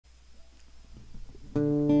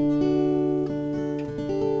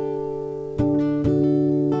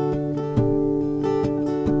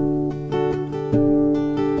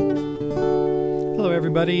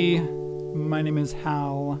everybody. My name is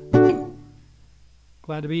Hal.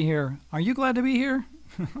 Glad to be here. Are you glad to be here?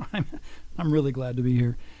 I'm really glad to be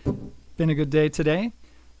here. Been a good day today.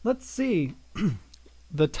 Let's see.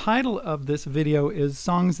 The title of this video is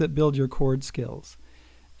Songs That Build Your Chord Skills.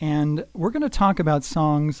 And we're going to talk about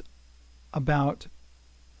songs about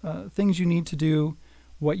things you need to do,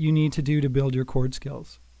 what you need to do to build your chord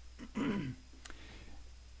skills.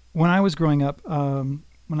 When I was growing up,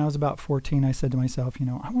 when I was about 14, I said to myself, you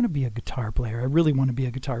know, I want to be a guitar player. I really want to be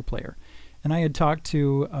a guitar player. And I had talked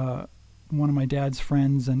to one of my dad's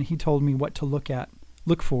friends, and he told me what to look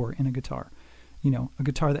for in a guitar. You know, a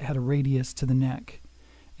guitar that had a radius to the neck,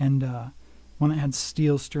 and one that had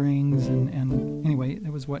steel strings, and anyway,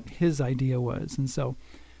 it was what his idea was. And so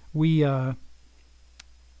we, I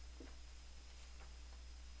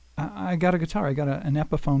got a guitar. I got an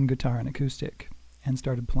Epiphone guitar, an acoustic, and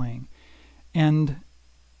started playing. And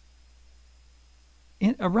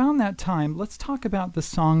around that time, let's talk about the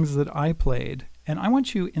songs that I played. And I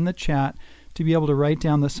want you in the chat to be able to write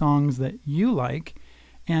down the songs that you like.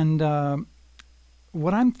 And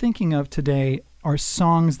what I'm thinking of today are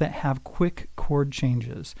songs that have quick chord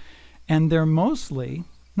changes. And they're mostly,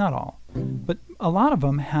 not all, but a lot of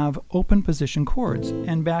them have open position chords.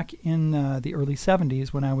 And back in the early 70s,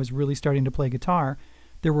 when I was really starting to play guitar,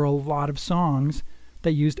 there were a lot of songs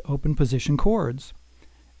that used open position chords.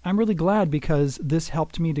 I'm really glad because this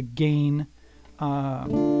helped me to gain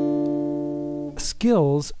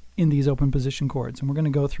skills in these open position chords. And we're going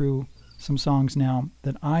to go through some songs now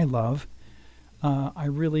that I love. I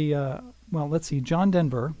really, well, let's see, John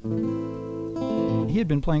Denver, he had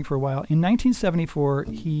been playing for a while. In 1974,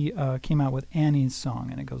 he came out with Annie's Song,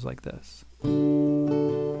 and it goes like this.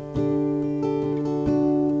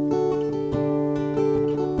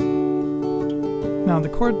 Now, the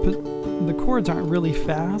chords aren't really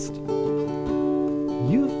fast.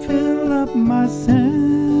 You fill up my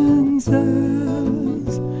senses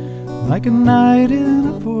like a night in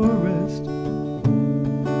a forest,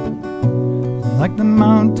 like the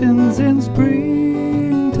mountains in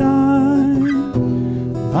springtime,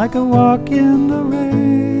 like a walk in the rain.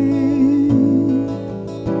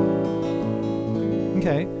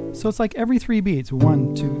 Okay, so it's like every 3 beats.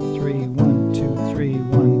 1, 2, 3, 1, 2, 3,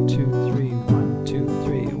 1, 2, 3, 1, 2,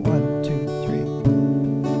 3, 1, 2, 3,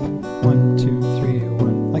 1, 2, 3,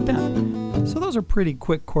 1, like that. So those are pretty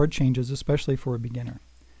quick chord changes, especially for a beginner.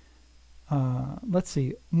 Let's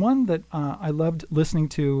see. One that I loved listening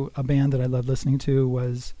to, a band that I loved listening to,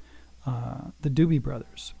 was the Doobie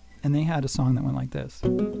Brothers. And they had a song that went like this.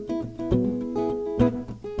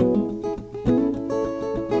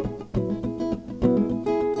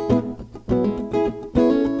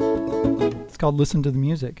 It's called Listen to the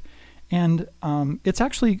Music. And it's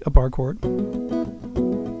actually a bar chord.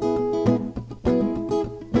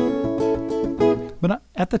 But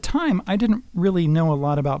at the time, I didn't really know a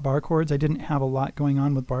lot about bar chords. I didn't have a lot going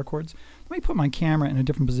on with bar chords. Let me put my camera in a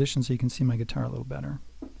different position so you can see my guitar a little better.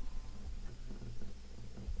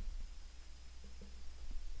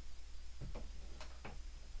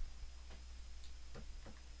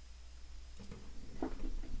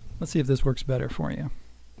 Let's see if this works better for you.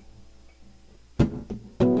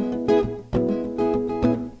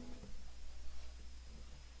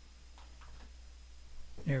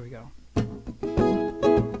 There we go.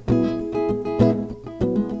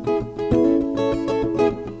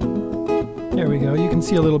 There we go. You can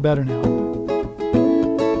see a little better now.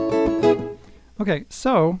 Okay,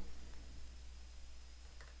 so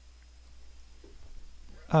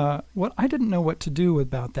what I didn't know what to do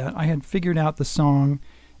about that. I had figured out the song,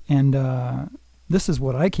 and this is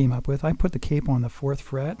what I came up with. I put the capo on the 4th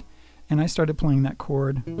fret, and I started playing that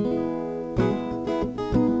chord.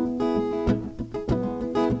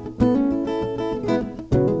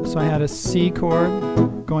 So I had a C chord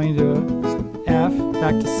going to F,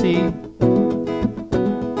 back to C.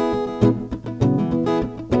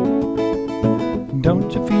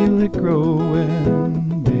 Don't you feel it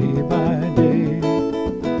growing day by day?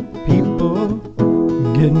 People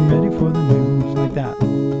getting ready for the news, like that.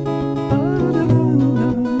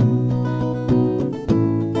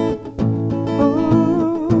 Oh,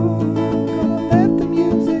 gonna let the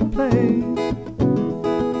music play.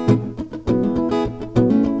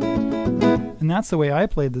 And that's the way I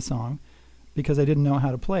played the song, because I didn't know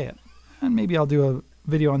how to play it. And maybe I'll do a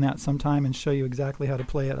video on that sometime and show you exactly how to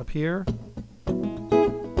play it up here.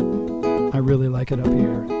 I really like it up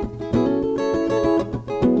here.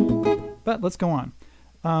 But let's go on.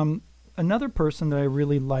 Another person that I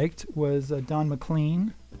really liked was Don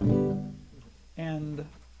McLean. And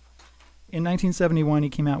in 1971, he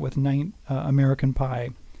came out with American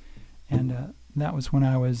Pie. And that was when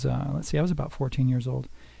I was, let's see, I was about 14 years old.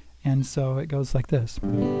 And so it goes like this. A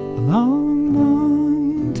long,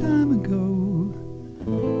 long time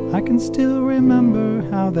ago, I can still remember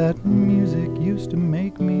how that music used to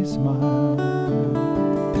make me smile.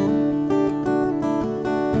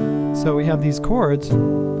 So we have these chords,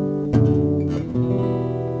 and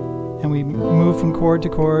we move from chord to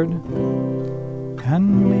chord,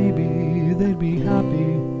 and maybe they'd be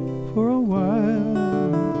happy for a while,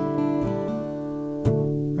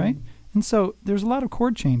 right? And so there's a lot of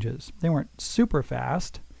chord changes. They weren't super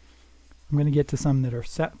fast. I'm going to get to some that are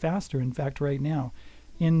faster, in fact, right now.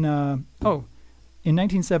 In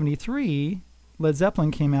 1973, Led Zeppelin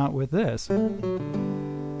came out with this. Here,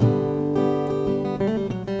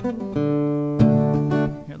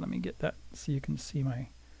 let me get that so you can see my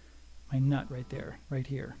nut right there, right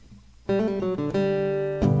here. Then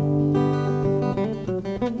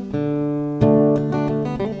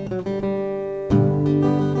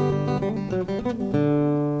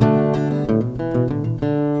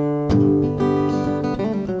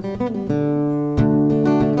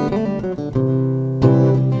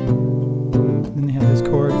they have this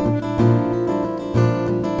chord.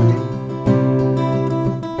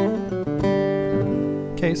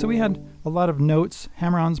 Okay, so we had a lot of notes,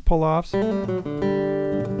 hammer-ons, pull-offs,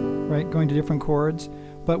 right, going to different chords.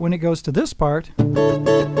 But when it goes to this part, I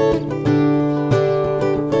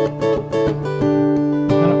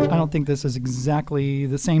don't think this is exactly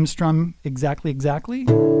the same strum exactly.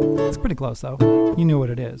 It's pretty close though. You knew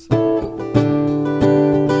what it is.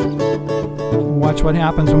 Watch what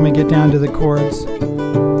happens when we get down to the chords,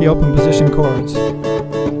 the open position chords.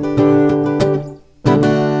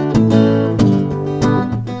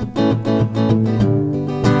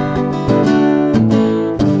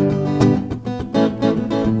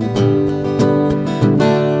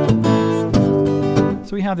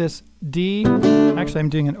 So we have this D, actually I'm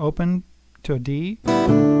doing an open to a D,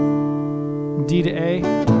 D to A,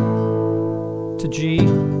 to G,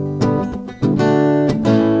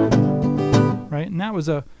 right? And that was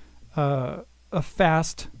a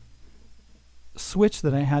fast switch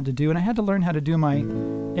that I had to do, and I had to learn how to do my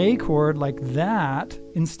A chord like that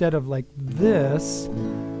instead of like this,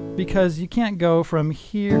 because you can't go from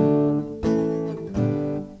here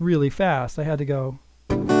really fast. I had to go.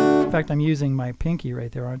 In fact, I'm using my pinky right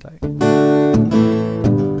there, aren't I?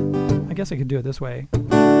 I guess I could do it this way.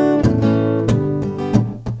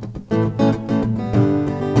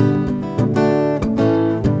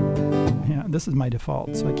 Yeah, this is my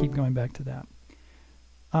default, so I keep going back to that.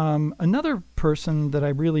 Another person that I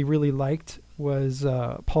really, really liked was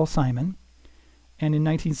Paul Simon. And in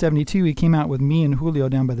 1972, he came out with Me and Julio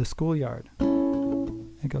Down by the Schoolyard.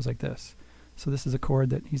 It goes like this. So this is a chord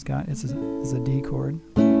that he's got. This is a D chord.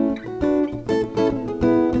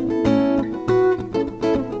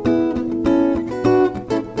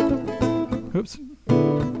 Oops.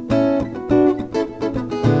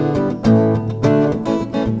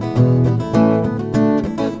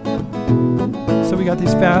 So we got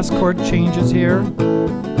these fast chord changes here.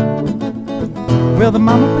 Well, the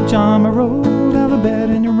mama pajama rolled out of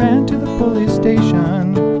bed and ran to the police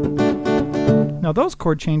station. Now those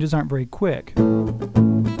chord changes aren't very quick,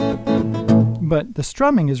 but the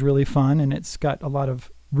strumming is really fun and it's got a lot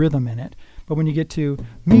of rhythm in it. But when you get to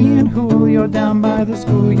Me and Julio down by the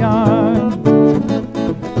schoolyard,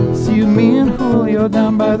 see you, me and Julio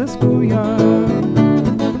down by the schoolyard,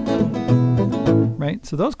 right?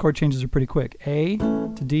 So those chord changes are pretty quick. A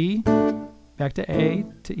to D, back to A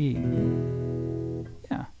to E.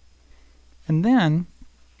 Yeah. And then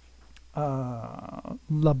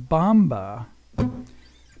La Bamba.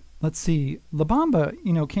 Let's see. La Bamba,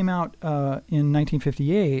 came out in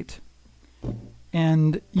 1958.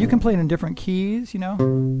 And you can play it in different keys,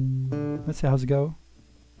 Let's see, how's it go?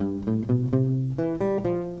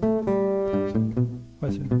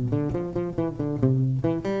 What's it?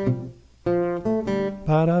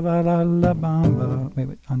 Para-ba-la-la bamba.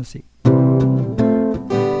 Wait, on a C.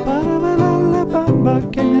 Para-ba-la-la bamba,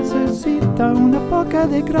 que necesita una poca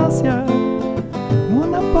de gracia.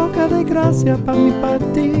 Una poca de gracia pa' mi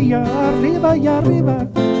patilla, arriba y arriba.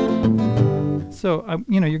 So,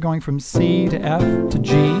 you're going from C to F to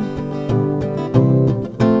G.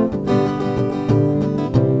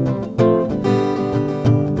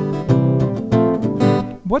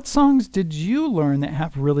 What songs did you learn that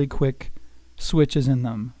have really quick switches in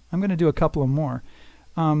them? I'm going to do a couple of more.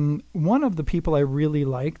 One of the people I really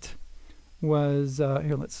liked was, I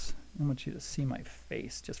want you to see my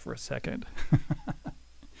face just for a second.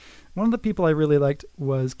 One of the people I really liked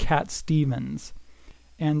was Cat Stevens.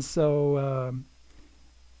 And so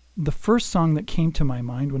the first song that came to my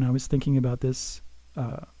mind when I was thinking about this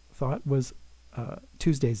thought was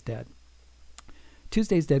Tuesday's Dead.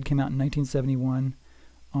 Tuesday's Dead came out in 1971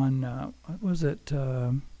 on, what was it?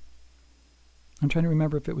 I'm trying to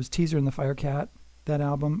remember if it was Teaser and the Firecat, that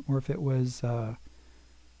album, or if it was,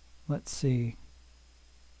 let's see,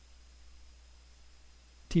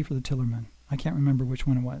 Tea for the Tillerman. I can't remember which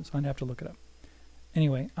one it was. I'd have to look it up.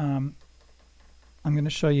 Anyway, I'm going to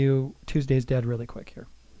show you Tuesday's Dead really quick here.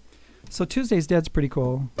 So Tuesday's Dead's pretty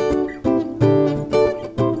cool.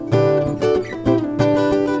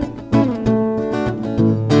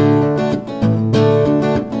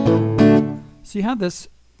 So you have this,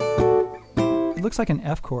 it looks like an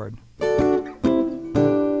F chord.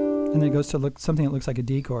 And then it goes to something that looks like a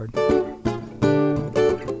D chord.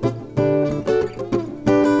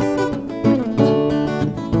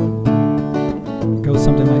 Goes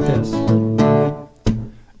something like this.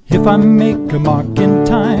 If I make a mark in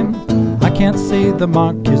time, I can't say the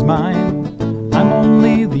mark is mine. I'm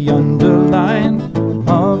only the underline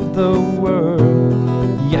of the word.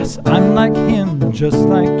 Yes, I'm like him, just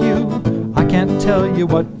like you. I can't tell you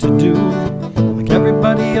what to do. Like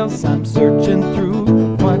everybody else, I'm searching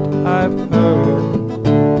through what I've heard.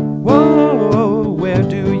 Whoa, where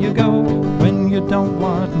do you go when you don't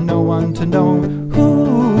want no one to know?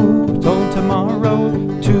 Who told tomorrow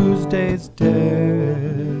Tuesday's dead?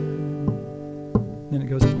 Then it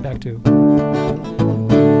goes back to.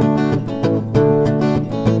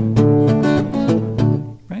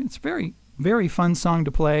 Right? It's very, very fun song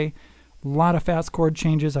to play. A lot of fast chord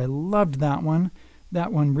changes. I loved that one.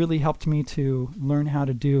 That one really helped me to learn how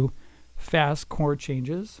to do fast chord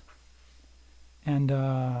changes. And,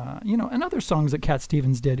 you know, and other songs that Cat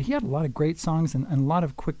Stevens did. He had a lot of great songs and a lot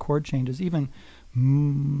of quick chord changes. Even,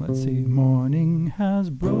 let's see, morning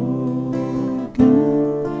has broken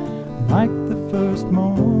like the first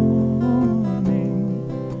morning.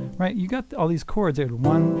 Right, you got all these chords there.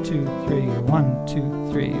 1, 2, 3, 1,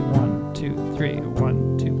 2, 3, 1, 2, 3,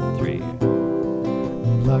 1, 2, 3.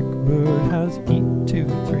 Blackbird has eat 2,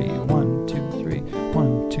 3, 1, 2, 3,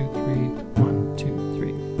 1, 2, 3, 1, 2,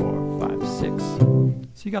 3, 4, 5, 6.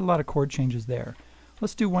 So you got a lot of chord changes there.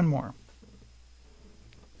 Let's do one more.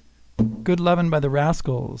 Good Lovin' by the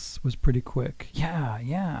Rascals was pretty quick.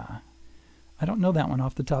 Yeah. I don't know that one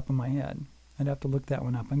off the top of my head. I'd have to look that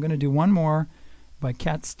one up. I'm going to do one more by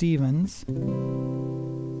Cat Stevens.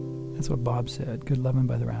 That's what Bob said. Good Lovin'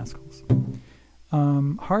 by the Rascals.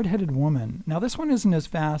 Hard-Headed Woman. Now this one isn't as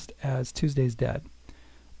fast as Tuesday's Dead,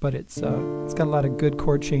 but it's got a lot of good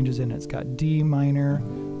chord changes in it. It's got D minor,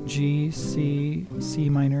 G, C, C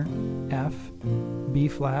minor, F, B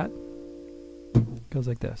flat. Goes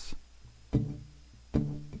like this.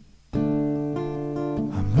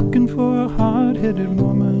 I'm looking for a hard-headed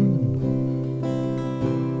woman,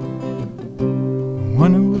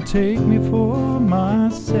 one who will take me for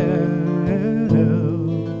myself.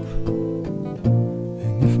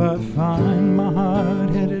 If I find my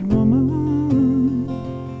hard-headed woman,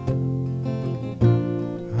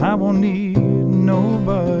 I won't need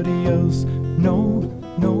nobody else. No.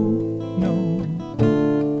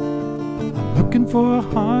 I'm looking for a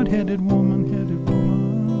hard-headed woman,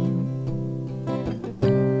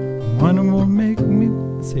 one who will make me,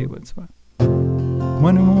 let's see what's what.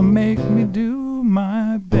 One who will make me do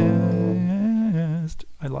my best.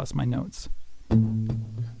 I lost my notes.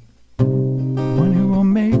 One who will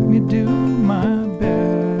make me do my best.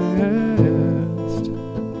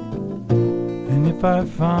 And if I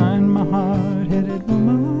find my hard-headed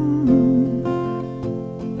woman,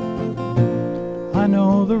 I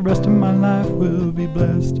know the rest of my life will be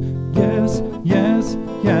blessed. Yes.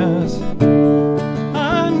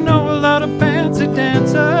 I know a lot of fancy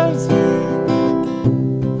dancers,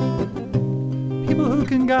 people who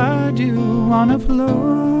can guide you on a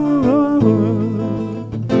floor,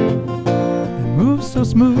 move so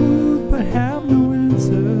smooth but have no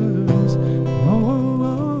answers.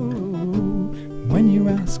 Oh, when you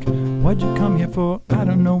ask, what'd you come here for? I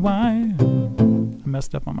don't know why. I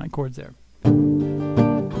messed up on my chords there.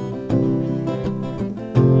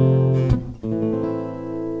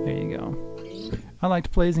 There you go. I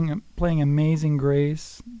liked playing Amazing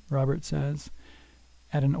Grace, Robert says,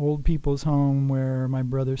 at an old people's home where my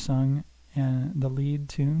brother sung the lead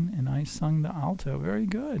tune and I sung the alto. Very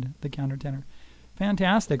good, the countertenor.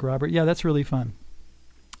 Fantastic, Robert. Yeah, that's really fun.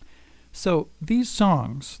 So these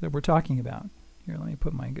songs that we're talking about, here, let me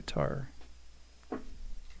put my guitar, my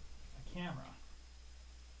camera,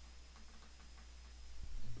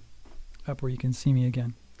 up where you can see me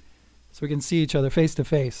again, so we can see each other face to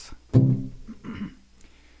face.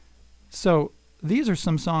 So these are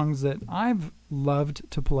some songs that I've loved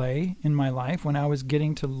to play in my life when I was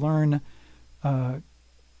getting to learn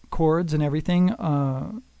chords and everything.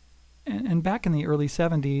 And back in the early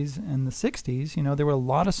 70s and the 60s, you know, there were a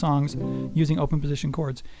lot of songs using open position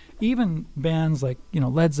chords. Even bands like, you know,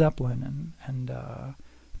 Led Zeppelin and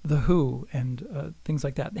The Who and things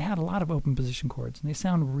like that, they had a lot of open position chords, and they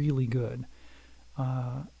sound really good.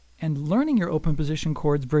 And learning your open position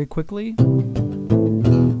chords very quickly,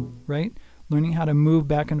 right? Learning how to move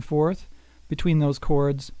back and forth between those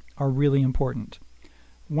chords are really important.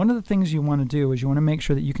 One of the things you want to do is you want to make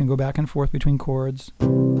sure that you can go back and forth between chords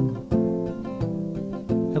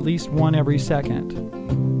at least one every second.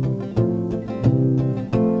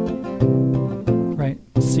 Right?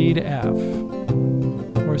 C to F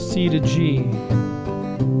or C to G.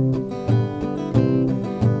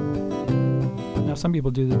 Now some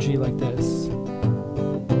people do the G like this.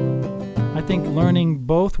 I think learning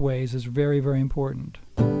both ways is very, very important.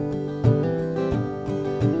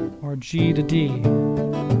 Or G to D.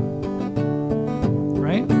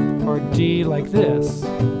 Right? Or D like this.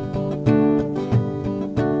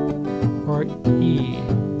 Or E.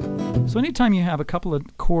 So anytime you have a couple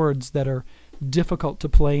of chords that are difficult to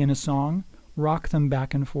play in a song, rock them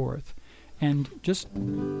back and forth. And just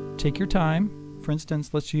take your time. For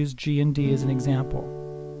instance, let's use G and D as an example.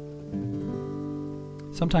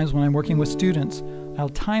 Sometimes when I'm working with students, I'll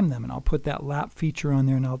time them and I'll put that lap feature on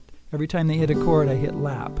there, and every time they hit a chord, I hit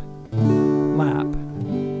lap, lap,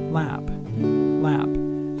 lap, lap.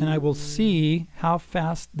 And I will see how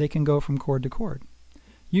fast they can go from chord to chord.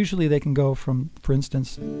 Usually they can go from, for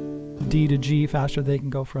instance, D to G faster than they can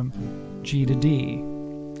go from G to D.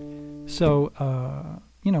 So,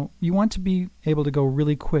 you know, you want to be able to go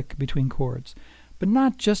really quick between chords, but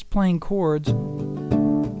not just playing chords,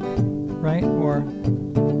 right? Or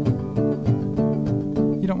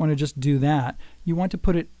you don't want to just do that. You want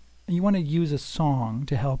to you want to use a song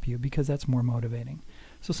to help you, because that's more motivating.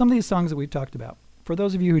 So some of these songs that we've talked about, for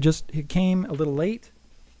those of you who just came a little late,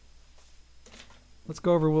 let's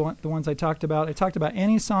go over the ones I talked about. I talked about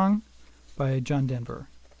Any Song by John Denver.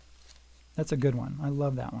 That's a good one. I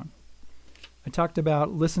love that one. I talked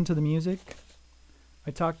about Listen to the Music.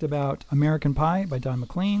 I talked about American Pie by Don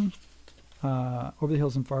McLean. Over the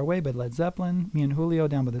Hills and Far Away by Led Zeppelin. Me and Julio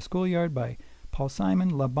Down by the Schoolyard by Paul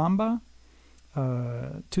Simon. La Bamba.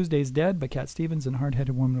 Tuesday's Dead by Cat Stevens, and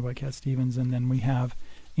Hard-Headed Woman by Cat Stevens. And then we have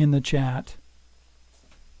in the chat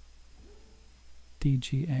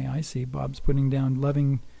DGA. I see Bob's putting down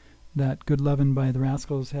Loving That Good Lovin' by the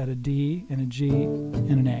Rascals had a D and a G and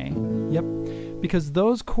an A. Yep. Because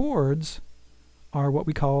those chords are what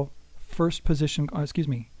we call first position,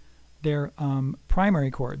 they're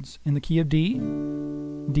primary chords. In the key of D,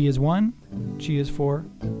 D is 1, G is 4,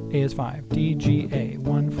 A is 5. D, G, A,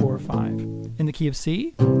 1, 4, 5. In the key of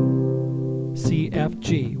C, C, F,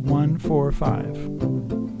 G, 1, 4,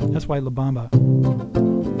 5. That's why La Bamba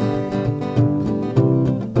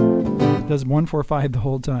does 1, 4, 5 the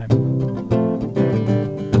whole time.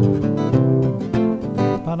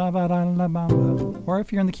 Or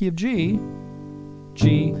if you're in the key of G,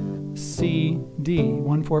 G, C, D,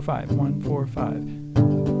 1, 4, 5, 1, 4, 5.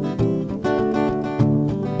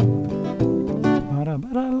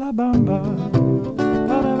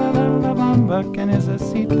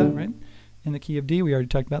 Right? In the key of D, we already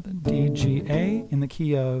talked about that. D, G, A. In the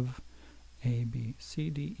key of A, B, C,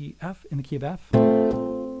 D, E, F. In the key of F,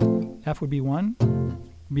 F would be 1,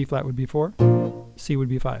 B flat would be 4, C would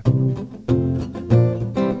be 5.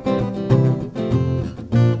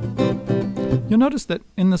 You'll notice that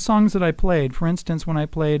in the songs that I played, for instance, when I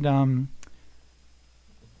played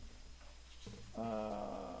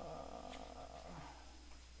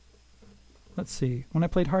let's see, when I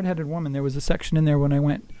played Hard-Headed Woman, there was a section in there when I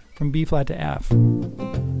went from B flat to F.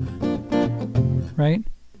 Right?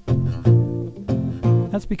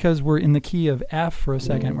 That's because we're in the key of F for a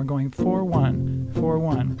second. We're going 4, 1, 4,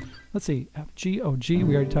 1. Let's see, F, G, oh, G,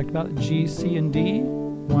 we already talked about G, C, and D,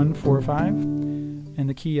 1, 4, 5. In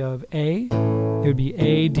the key of A, it would be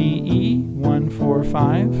A, D, E, 1, 4,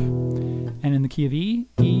 5. And in the key of E,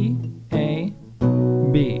 E, A,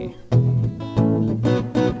 B.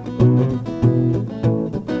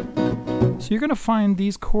 So you're going to find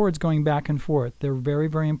these chords going back and forth. They're very,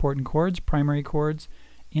 very important chords, primary chords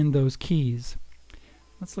in those keys.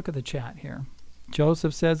 Let's look at the chat here.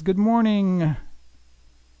 Joseph says, good morning.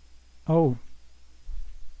 Oh,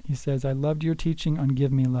 he says, I loved your teaching on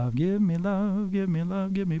Give Me Love. Give me love, give me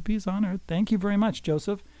love, give me peace on earth. Thank you very much,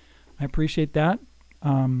 Joseph. I appreciate that.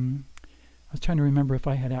 I was trying to remember if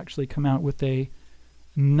I had actually come out with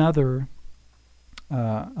another,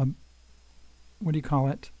 what do you call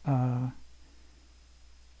it?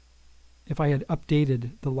 if I had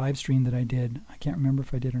updated the live stream that I did. I can't remember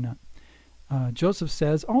if I did or not. Joseph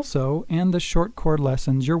says also, and the short chord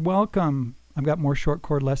lessons. You're welcome. I've got more short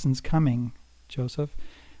chord lessons coming, Joseph.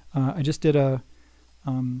 I just did a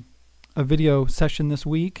video session this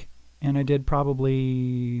week, and I did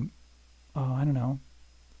probably, I don't know,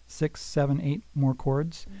 6, 7, 8 more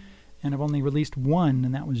chords. And I've only released one,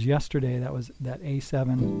 and that was yesterday. That was that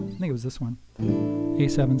A7. I think it was this one.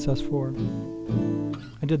 A7 sus4.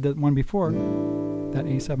 I did the one before, that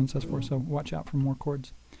A7 sus4, so watch out for more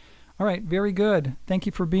chords. All right, very good. Thank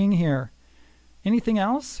you for being here. Anything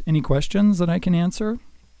else? Any questions that I can answer?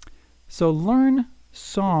 So learn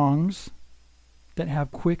songs that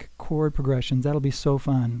have quick chord progressions. That'll be so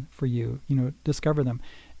fun for you. You know, discover them.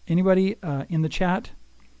 Anybody in the chat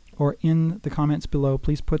or in the comments below,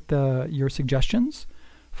 please put your suggestions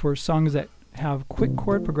for songs that have quick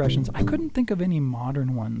chord progressions. I couldn't think of any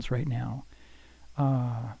modern ones right now.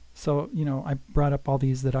 So, you know, I brought up all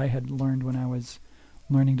these that I had learned when I was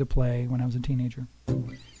learning to play when I was a teenager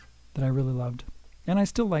that I really loved. And I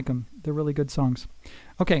still like them. They're really good songs.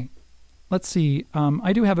 Okay, let's see.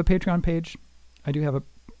 I do have a Patreon page. I do have a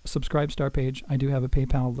Subscribe Star page. I do have a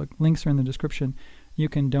PayPal. The links are in the description. You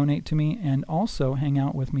can donate to me and also hang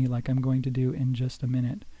out with me like I'm going to do in just a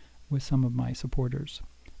minute with some of my supporters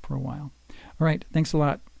for a while. All right, thanks a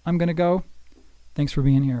lot. I'm going to go. Thanks for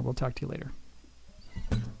being here. We'll talk to you later.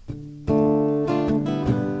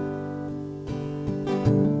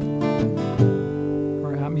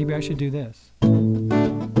 Or maybe I should do this.